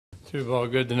Threw the ball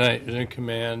good tonight. He was in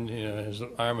command. His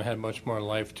arm had much more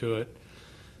life to it.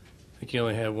 I think he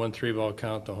only had 1 3-ball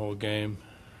count the whole game,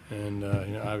 and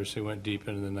obviously went deep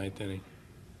into the 9th inning.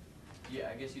 Yeah,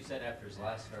 I guess you said after his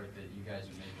last start that you guys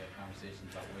would make that conversation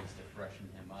about ways to freshen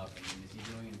him up. I mean, is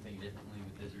he doing anything differently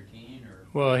with his routine, or?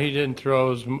 Well, he didn't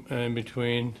throw his in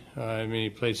between. He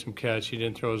played some catch. He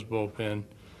didn't throw his bullpen,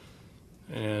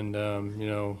 and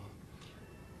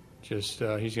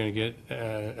he's going to get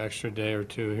an extra day or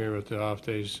two here with the off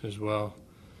days as well.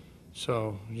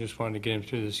 So we just wanted to get him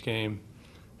through this game.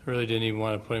 I really didn't even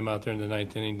want to put him out there in the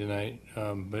 9th inning tonight,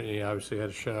 but he obviously had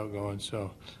a shutout going,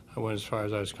 so I went as far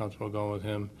as I was comfortable going with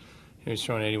him. He was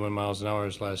throwing 81 miles an hour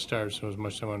his last start, so as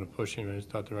much as I wanted to push him, I just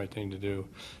thought the right thing to do.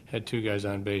 Had 2 guys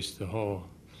on base.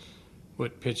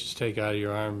 What pitches take out of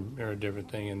your arm are a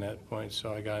different thing in that point,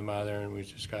 so I got him out of there and we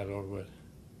just got it over with.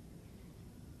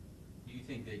 Do you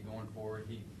think that going forward,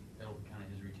 that'll be kind of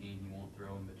his routine? He won't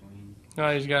throw in between.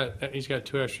 No, he's got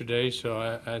 2 extra days, so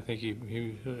I think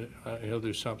he'll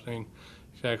do something.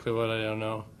 Exactly what I don't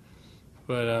know,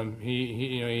 but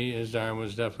his arm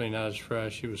was definitely not as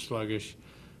fresh. He was sluggish,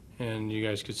 and you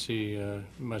guys could see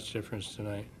much difference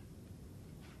tonight.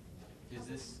 Does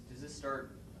this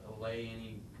start allay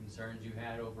any concerns you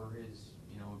had over his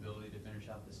ability to finish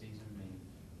out the season? I mean,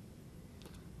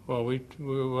 well,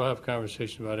 we'll have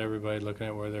conversations about everybody looking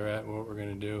at where they're at and what we're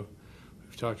going to do.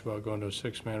 We've talked about going to a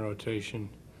 6-man rotation.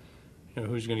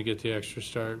 Who's going to get the extra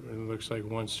start? It looks like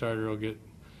 1 starter will get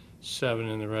 7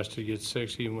 and the rest will get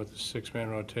 6, even with the 6-man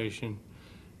rotation.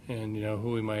 And,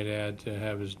 who we might add to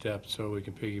have his depth so we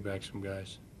can piggyback some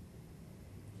guys.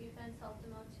 Defense helped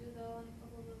him out too, though, on a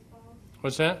couple of those balls.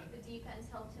 What's that? The defense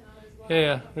helped him out as well.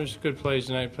 Yeah, there's good plays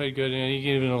tonight. Played good. He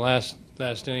gave in the last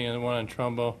inning and the one on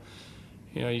Trumbo.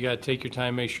 You got to take your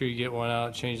time, make sure you get one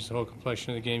out, changes the whole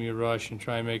complexion of the game. You rush and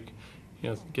try and make,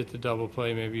 get the double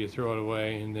play. Maybe you throw it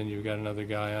away, and then you've got another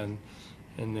guy on,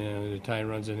 and then the time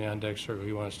runs in the on-deck circle.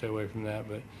 You want to stay away from that.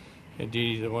 But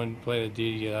Didi, the one play that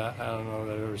Didi, I don't know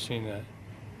that I've ever seen that.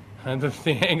 And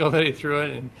the angle that he threw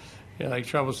it, and like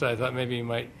Trumbull said, I thought maybe he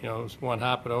might, one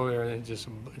hop it over there, and just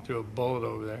threw a bullet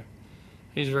over there.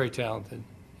 He's very talented,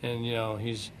 and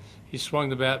he's swung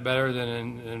the bat better than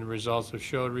in results have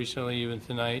showed recently, even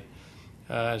tonight.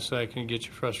 So I can get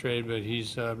you frustrated, but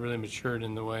he's really matured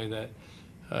in the way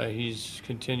that he's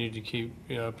continued to keep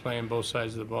playing both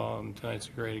sides of the ball, and tonight's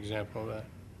a great example of that.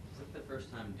 Is that the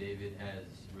first time David has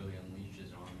really unleashed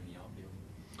his arm in the outfield?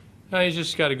 No, he's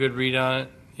just got a good read on it.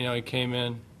 He came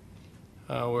in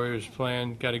where he was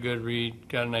playing, got a good read,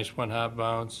 got a nice 1-hop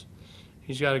bounce.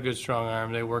 He's got a good, strong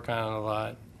arm. They work on it a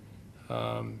lot.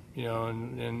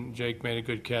 And Jake made a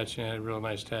good catch and had a real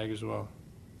nice tag as well.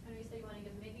 I know you said you want to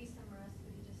give maybe some rest,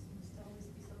 but he just must always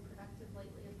be so productive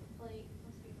lately at the plate.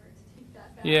 Must be hard to take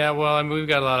that back. Yeah, well, we've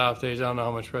got a lot of off days. I don't know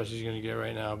how much rest he's going to get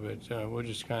right now, but we'll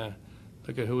just kind of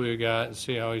look at who we got and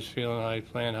see how he's feeling, how he's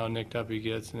playing, how nicked up he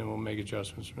gets, and then we'll make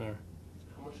adjustments from there.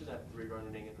 How much does that 3-run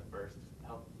inning in the first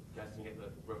help guys to get the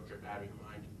road trip out of your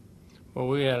mind? Well,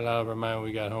 we had it out of our mind when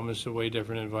we got home. This is a way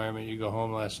different environment. You go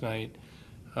home last night.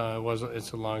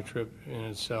 It's a long trip in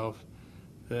itself.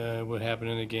 What happened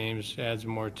in the games adds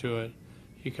more to it.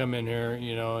 You come in here,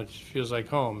 it feels like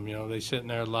home. They sit in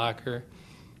their locker.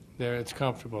 It's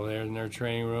comfortable. They're in their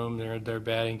training room. They're in their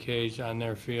batting cage on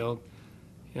their field.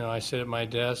 I sit at my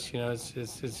desk.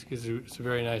 It's a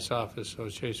very nice office. So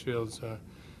Chase Fields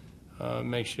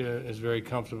makes you is very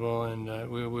comfortable,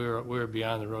 and we were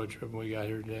beyond the road trip when we got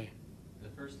here today. The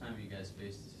first time you guys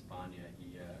faced Spania,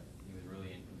 he was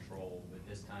really in control. But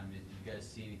this time, did you guys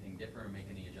see anything different or make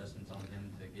any adjustments on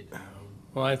him to get to know?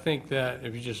 Well, I think that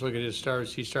if you just look at his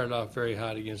starts, he started off very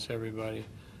hot against everybody,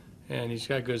 and he's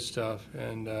got good stuff.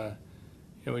 And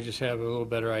we just have a little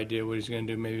better idea what he's going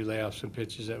to do. Maybe lay off some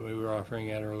pitches that we were offering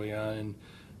at early on,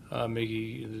 and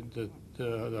maybe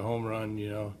the home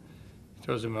run.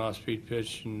 Throws him an off-speed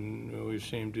pitch, and we've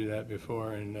seen him do that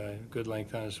before, and good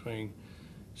length on his swing.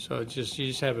 So you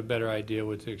just have a better idea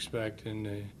what to expect,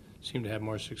 and seem to have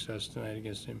more success tonight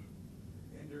against him.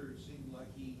 Ender seemed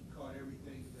like he caught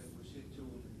everything that was hit to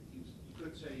him. You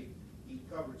could say he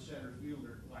covered center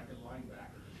fielder like a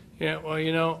linebacker. Yeah, well,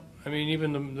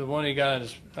 even the one he got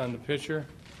on the pitcher,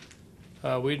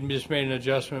 we just made an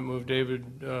adjustment, moved David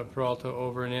Peralta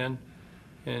over and in.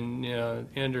 And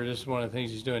Ender, this is one of the things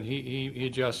he's doing. He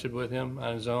adjusted with him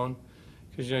on his own,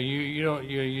 because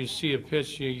you see a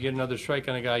pitch, you get another strike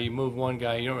on a guy, you move one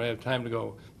guy, you don't really have time to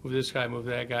go move this guy, move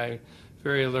that guy.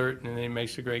 Very alert, and then he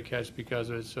makes a great catch because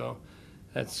of it. So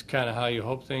that's kind of how you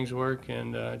hope things work,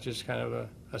 and just kind of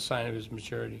a sign of his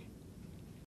maturity.